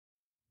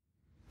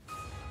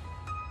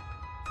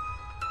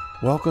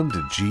Welcome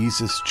to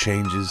Jesus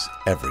Changes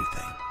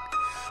Everything,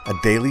 a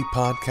daily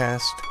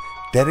podcast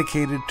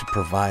dedicated to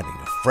providing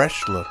a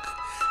fresh look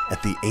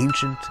at the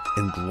ancient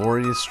and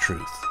glorious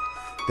truth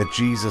that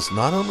Jesus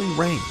not only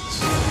reigns,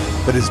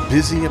 but is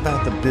busy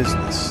about the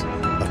business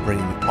of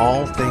bringing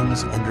all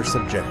things under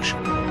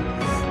subjection,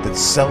 that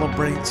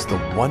celebrates the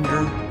wonder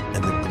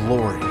and the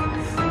glory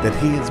that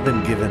he has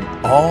been given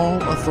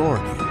all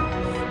authority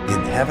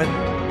in heaven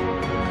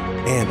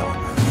and on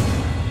earth.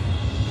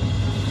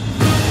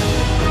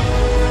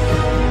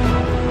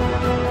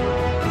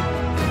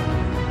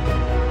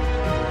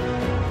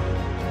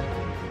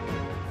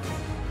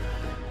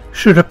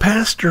 Should a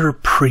pastor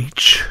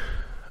preach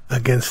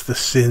against the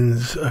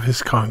sins of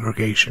his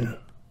congregation?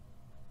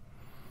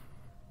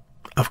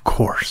 Of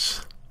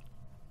course.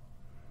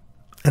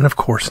 And of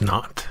course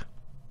not.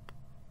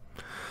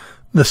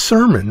 The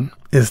sermon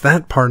is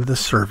that part of the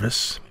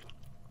service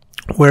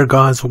where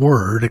God's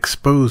Word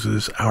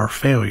exposes our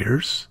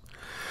failures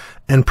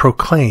and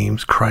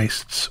proclaims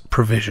Christ's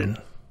provision.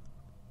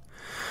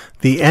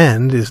 The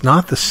end is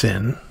not the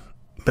sin,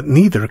 but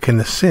neither can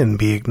the sin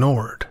be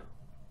ignored.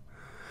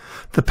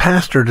 The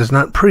pastor does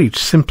not preach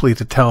simply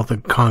to tell the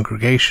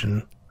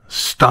congregation,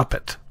 stop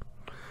it,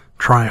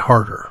 try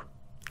harder.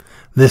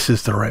 This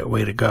is the right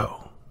way to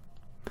go.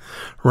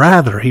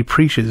 Rather, he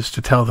preaches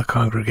to tell the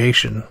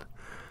congregation,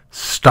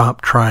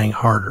 stop trying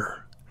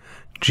harder.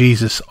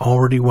 Jesus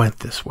already went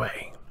this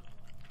way.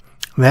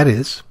 That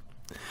is,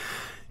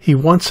 he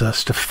wants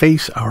us to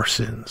face our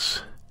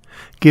sins,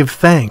 give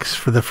thanks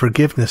for the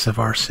forgiveness of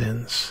our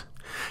sins,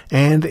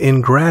 and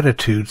in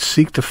gratitude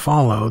seek to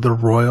follow the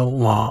royal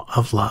law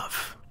of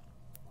love.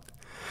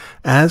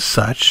 As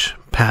such,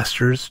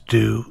 pastors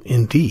do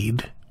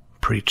indeed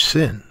preach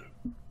sin.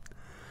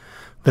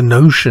 The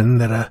notion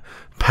that a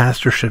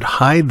pastor should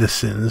hide the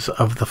sins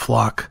of the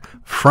flock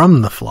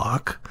from the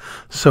flock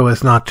so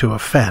as not to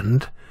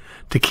offend,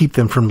 to keep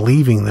them from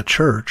leaving the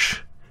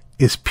church,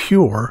 is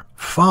pure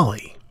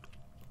folly.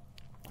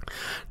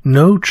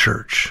 No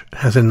church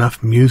has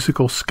enough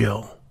musical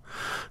skill,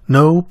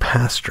 no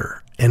pastor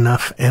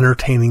enough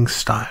entertaining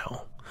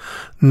style,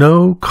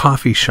 no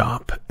coffee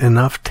shop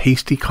enough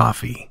tasty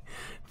coffee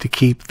to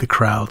keep the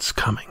crowds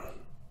coming.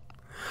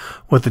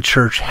 What the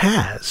church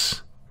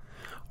has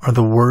are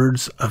the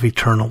words of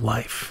eternal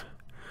life,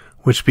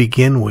 which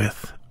begin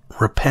with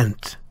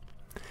repent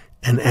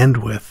and end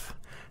with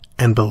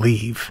and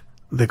believe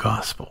the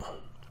gospel.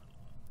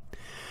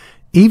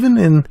 Even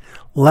in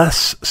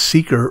less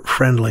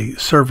seeker-friendly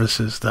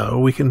services, though,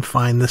 we can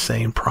find the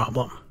same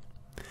problem.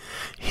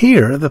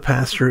 Here, the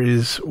pastor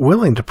is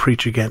willing to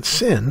preach against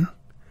sin,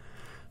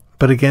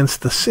 but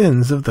against the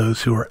sins of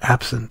those who are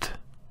absent.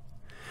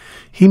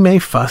 He may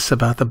fuss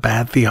about the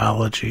bad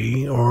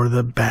theology or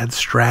the bad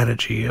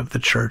strategy of the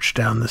church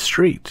down the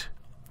street,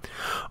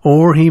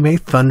 or he may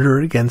thunder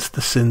against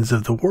the sins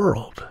of the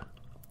world.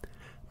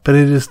 But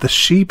it is the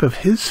sheep of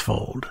his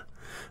fold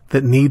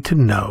that need to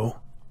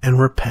know and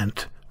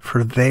repent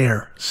for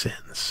their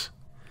sins.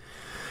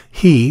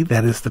 He,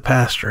 that is the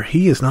pastor,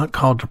 he is not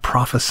called to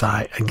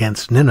prophesy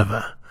against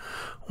Nineveh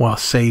while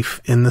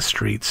safe in the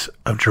streets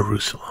of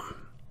Jerusalem.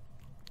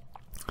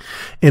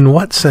 In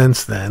what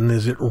sense, then,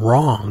 is it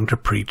wrong to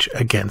preach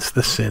against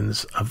the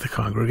sins of the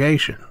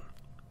congregation?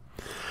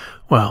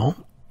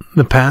 Well,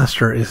 the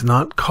pastor is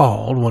not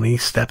called, when he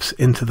steps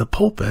into the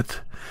pulpit,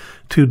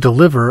 to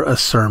deliver a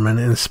sermon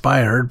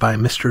inspired by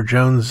Mr.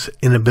 Jones'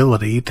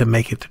 inability to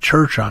make it to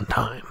church on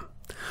time,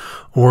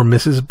 or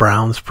Mrs.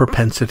 Brown's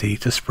propensity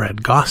to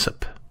spread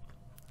gossip.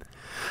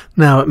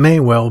 Now, it may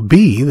well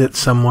be that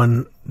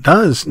someone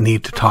does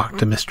need to talk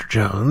to Mr.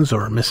 Jones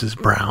or Mrs.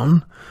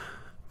 Brown,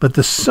 but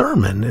the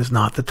sermon is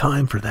not the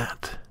time for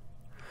that.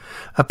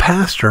 A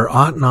pastor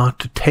ought not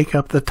to take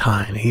up the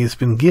time he has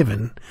been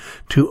given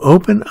to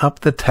open up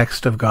the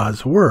text of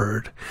God's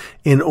Word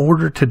in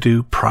order to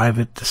do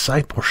private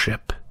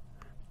discipleship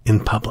in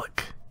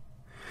public.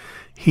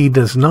 He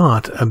does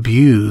not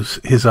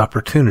abuse his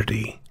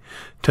opportunity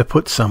to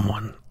put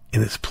someone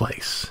in his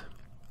place.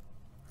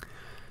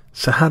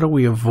 So how do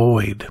we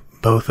avoid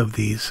both of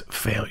these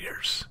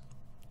failures?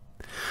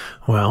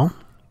 Well,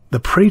 the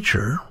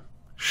preacher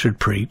should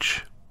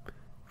preach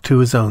to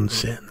his own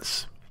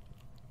sins.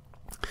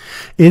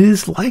 It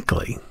is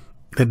likely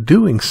that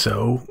doing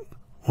so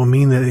will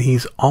mean that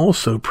he's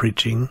also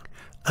preaching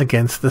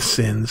against the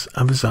sins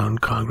of his own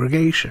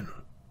congregation.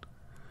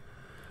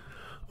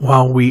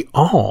 While we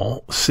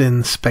all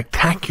sin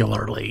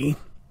spectacularly,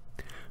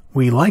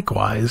 we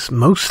likewise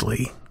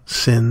mostly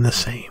sin the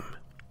same.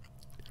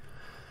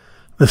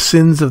 The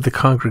sins of the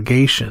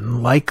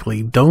congregation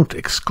likely don't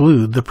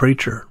exclude the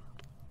preacher.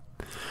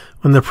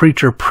 When the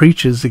preacher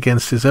preaches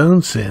against his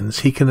own sins,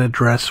 he can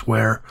address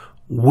where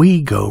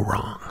we go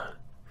wrong,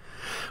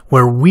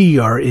 where we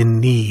are in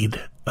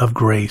need of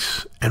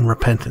grace and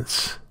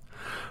repentance,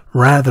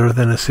 rather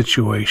than a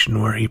situation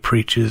where he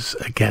preaches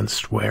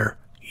against where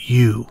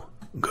you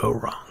go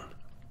wrong.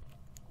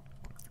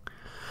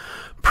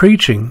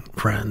 Preaching,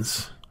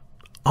 friends,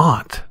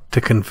 ought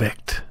to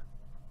convict.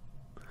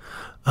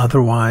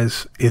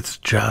 Otherwise, it's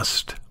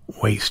just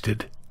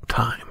wasted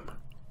time.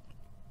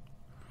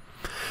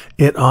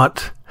 It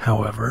ought,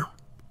 however,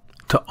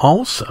 to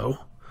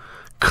also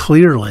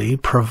clearly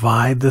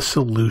provide the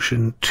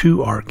solution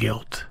to our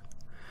guilt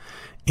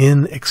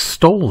in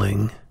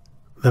extolling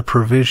the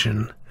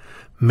provision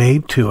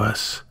made to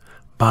us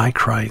by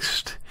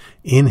Christ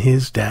in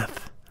his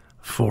death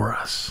for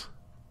us.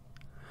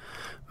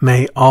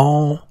 May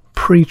all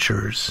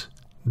preachers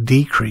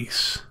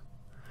decrease,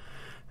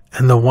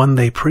 and the one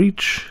they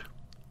preach,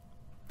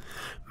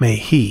 may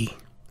he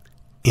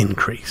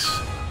increase.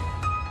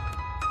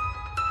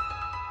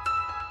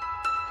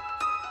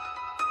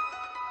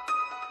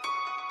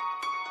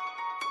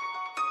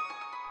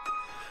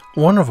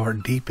 One of our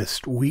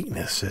deepest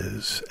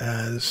weaknesses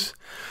as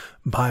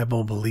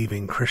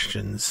Bible-believing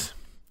Christians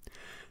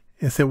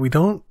is that we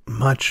don't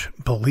much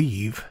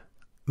believe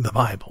the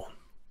Bible.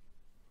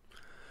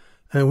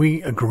 And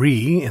we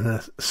agree in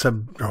a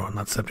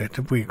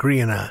we agree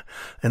in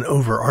an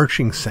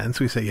overarching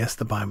sense. We say, yes,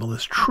 the Bible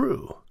is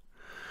true.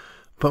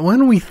 But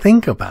when we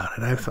think about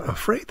it, I'm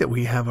afraid that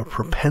we have a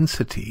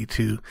propensity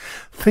to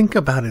think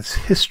about its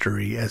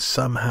history as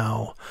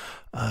somehow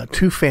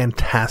too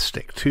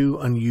fantastic, too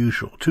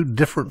unusual, too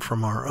different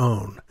from our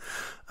own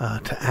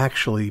to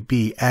actually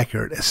be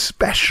accurate,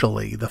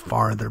 especially the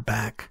farther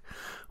back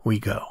we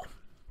go.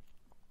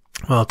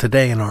 Well,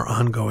 today in our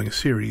ongoing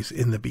series,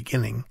 In the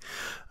Beginning,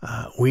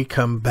 we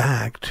come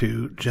back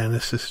to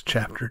Genesis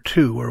chapter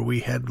 2, where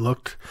we had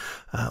looked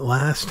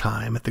last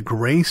time at the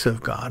grace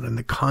of God and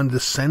the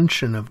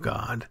condescension of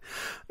God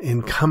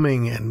in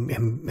coming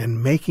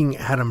and making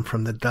Adam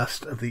from the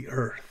dust of the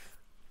earth.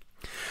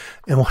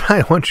 And what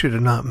I want you to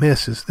not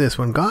miss is this.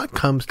 When God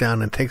comes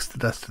down and takes the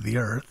dust of the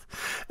earth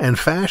and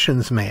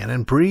fashions man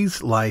and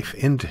breathes life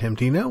into him,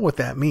 do you know what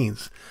that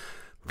means?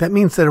 That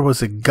means that there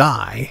was a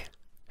guy.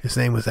 His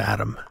name was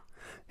Adam.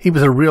 He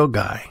was a real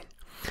guy.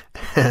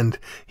 And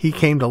he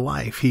came to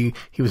life. He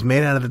was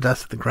made out of the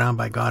dust of the ground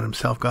by God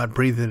himself. God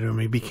breathed into him.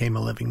 He became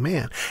a living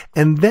man.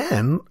 And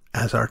then,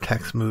 as our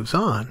text moves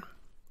on,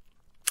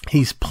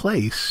 he's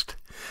placed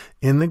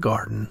in the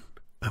Garden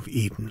of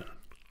Eden.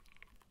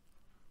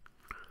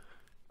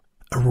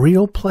 A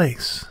real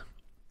place.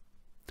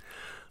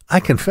 I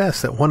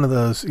confess that one of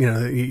those,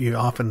 you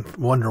often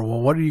wonder,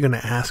 well, what are you going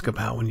to ask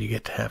about when you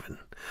get to heaven?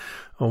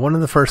 Well, one of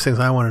the first things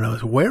I want to know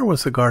is, where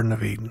was the Garden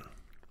of Eden?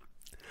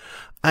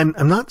 I'm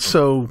not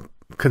so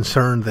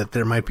concerned that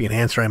there might be an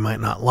answer I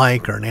might not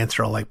like or an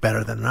answer I'll like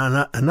better than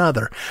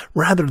another.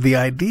 Rather, the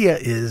idea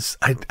is,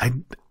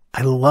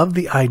 I love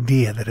the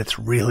idea that it's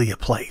really a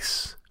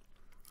place.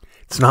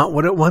 It's not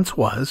what it once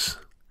was,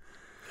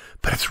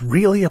 but it's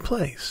really a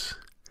place.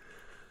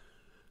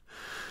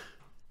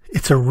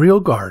 It's a real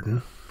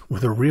garden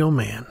with a real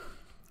man.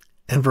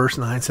 And verse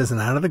 9 says, and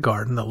out of the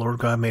garden the Lord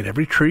God made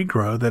every tree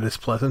grow that is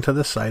pleasant to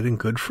the sight and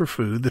good for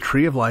food. The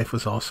tree of life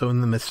was also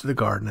in the midst of the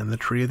garden, and the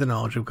tree of the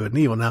knowledge of good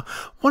and evil. Now,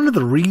 one of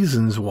the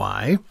reasons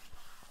why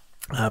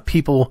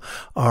people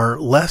are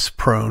less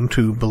prone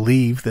to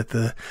believe that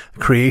the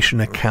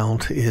creation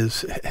account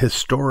is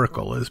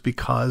historical is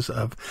because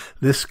of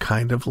this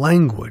kind of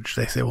language.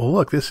 They say, well,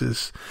 look,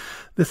 this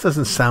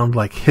doesn't sound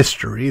like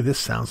history. This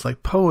sounds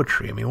like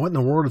poetry. I mean, what in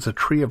the world is a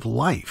tree of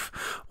life?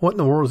 What in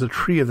the world is a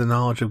tree of the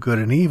knowledge of good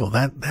and evil?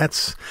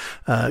 That's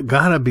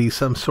gotta be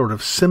some sort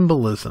of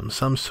symbolism,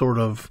 some sort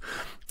of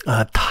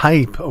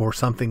type or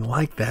something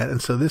like that.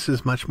 And so this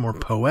is much more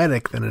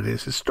poetic than it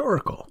is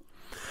historical.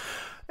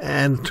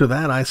 And to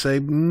that I say,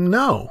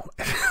 no,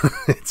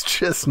 it's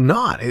just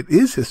not. It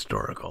is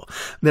historical.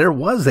 There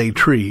was a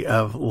tree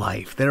of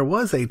life. There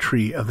was a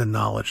tree of the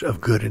knowledge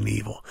of good and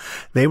evil.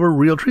 They were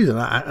real trees. And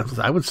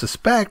I would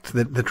suspect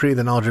that the tree of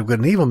the knowledge of good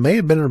and evil may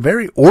have been a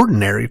very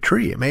ordinary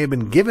tree. It may have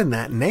been given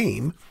that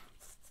name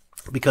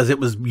because it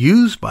was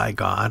used by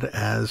God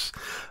as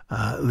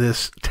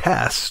this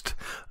test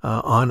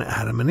on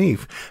Adam and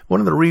Eve. One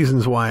of the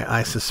reasons why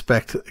I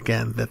suspect,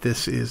 again, that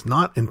this is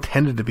not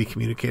intended to be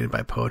communicated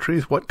by poetry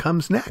is what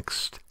comes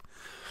next.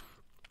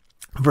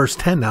 Verse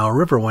 10, now a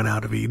river went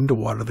out of Eden to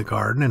water the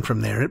garden, and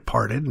from there it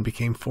parted and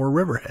became 4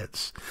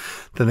 riverheads.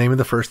 The name of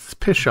the first is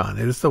Pishon.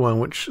 It is the one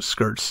which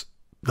skirts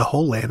the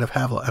whole land of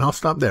Havilah. And I'll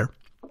stop there.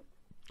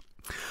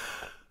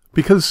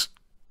 Because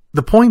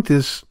the point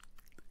is,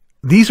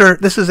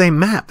 this is a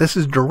map. This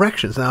is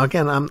directions. Now,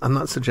 again, I'm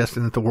not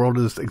suggesting that the world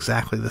is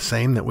exactly the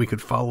same, that we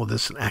could follow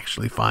this and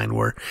actually find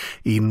where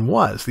Eden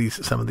was.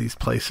 Some of these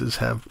places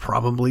have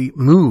probably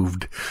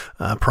moved.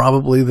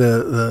 Probably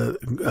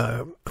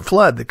the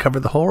flood that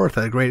covered the whole earth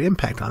had a great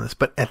impact on this.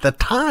 But at the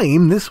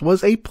time, this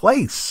was a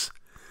place.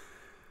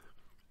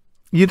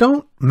 You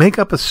don't make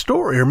up a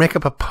story or make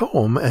up a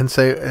poem and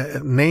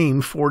say,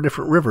 name 4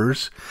 different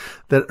rivers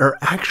that are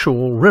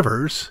actual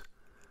rivers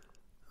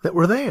that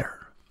were there.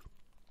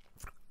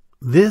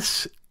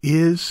 This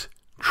is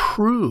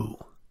true.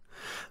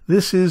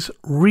 This is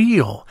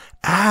real.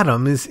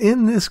 Adam is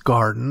in this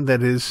garden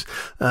that is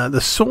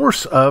the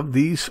source of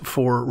these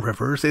 4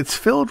 rivers. It's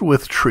filled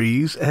with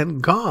trees,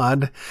 and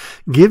God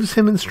gives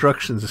him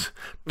instructions.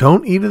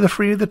 Don't eat of the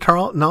fruit of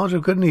the knowledge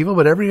of good and evil,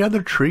 but every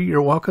other tree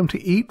you're welcome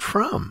to eat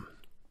from.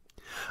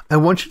 I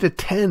want you to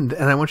tend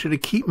and I want you to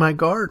keep my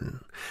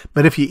garden.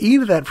 But if you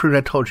eat of that fruit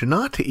I told you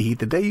not to eat,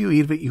 the day you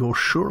eat of it, you will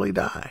surely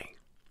die.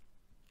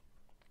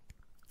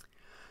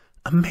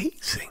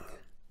 Amazing.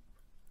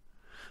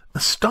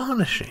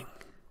 Astonishing.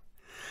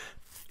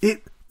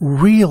 It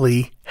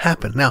really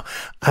happened. Now,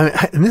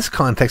 in this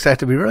context, I have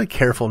to be really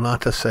careful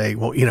not to say,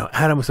 well,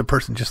 Adam was a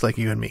person just like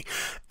you and me.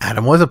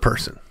 Adam was a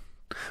person,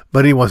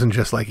 but he wasn't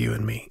just like you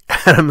and me.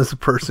 Adam is a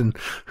person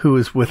who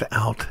is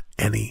without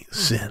any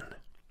sin.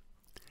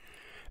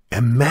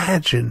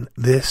 Imagine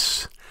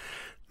this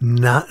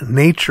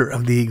nature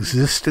of the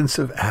existence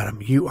of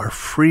Adam. You are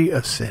free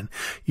of sin.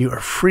 You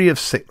are free of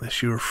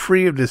sickness. You are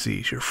free of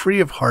disease. You're free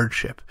of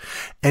hardship.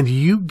 And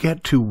you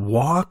get to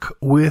walk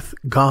with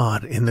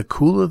God in the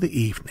cool of the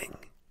evening.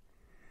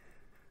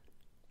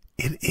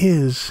 It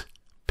is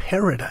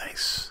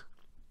paradise.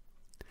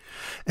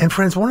 And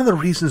friends, one of the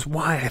reasons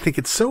why I think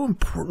it's so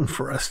important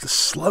for us to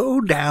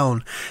slow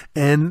down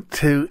and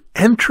to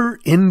enter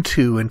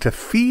into and to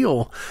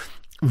feel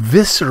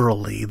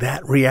viscerally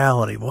that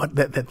reality,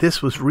 that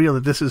this was real,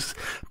 that this is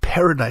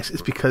paradise,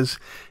 is because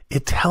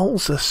it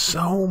tells us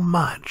so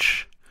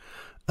much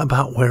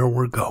about where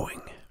we're going.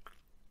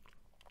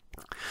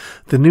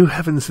 The new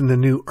heavens and the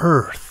new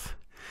earth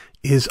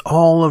is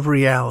all of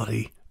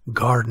reality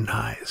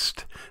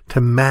gardenized to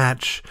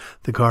match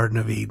the Garden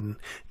of Eden.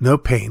 No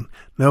pain,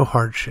 no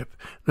hardship,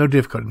 no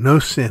difficulty, no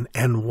sin,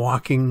 and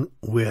walking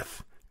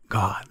with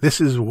God. This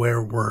is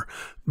where we're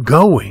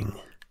going,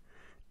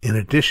 in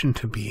addition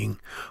to being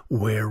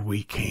where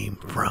we came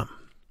from.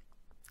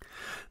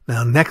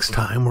 Now, next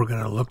time, we're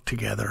going to look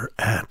together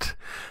at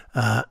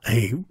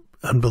a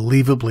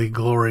unbelievably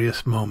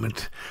glorious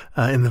moment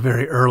in the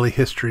very early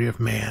history of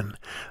man,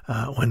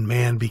 when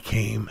man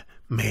became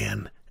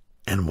man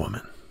and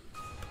woman.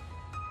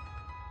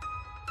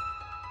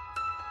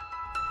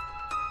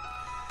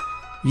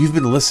 You've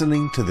been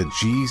listening to the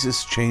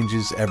Jesus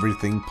Changes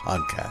Everything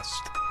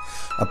podcast,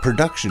 a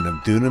production of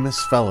Dunamis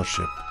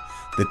Fellowship,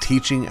 the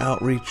teaching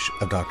outreach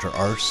of Dr.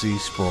 R.C.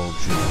 Sproul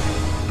Jr.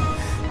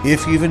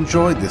 If you've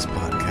enjoyed this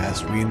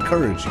podcast, we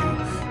encourage you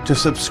to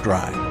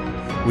subscribe,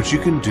 which you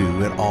can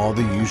do at all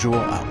the usual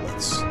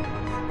outlets,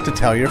 to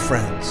tell your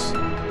friends,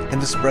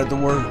 and to spread the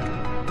word.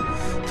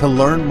 To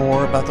learn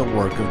more about the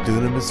work of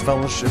Dunamis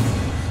Fellowship,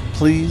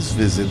 please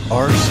visit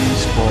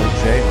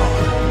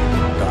rcsproulJR.com.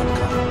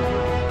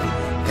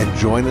 And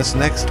join us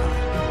next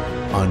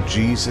time on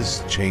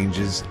Jesus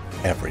Changes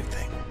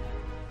Everything.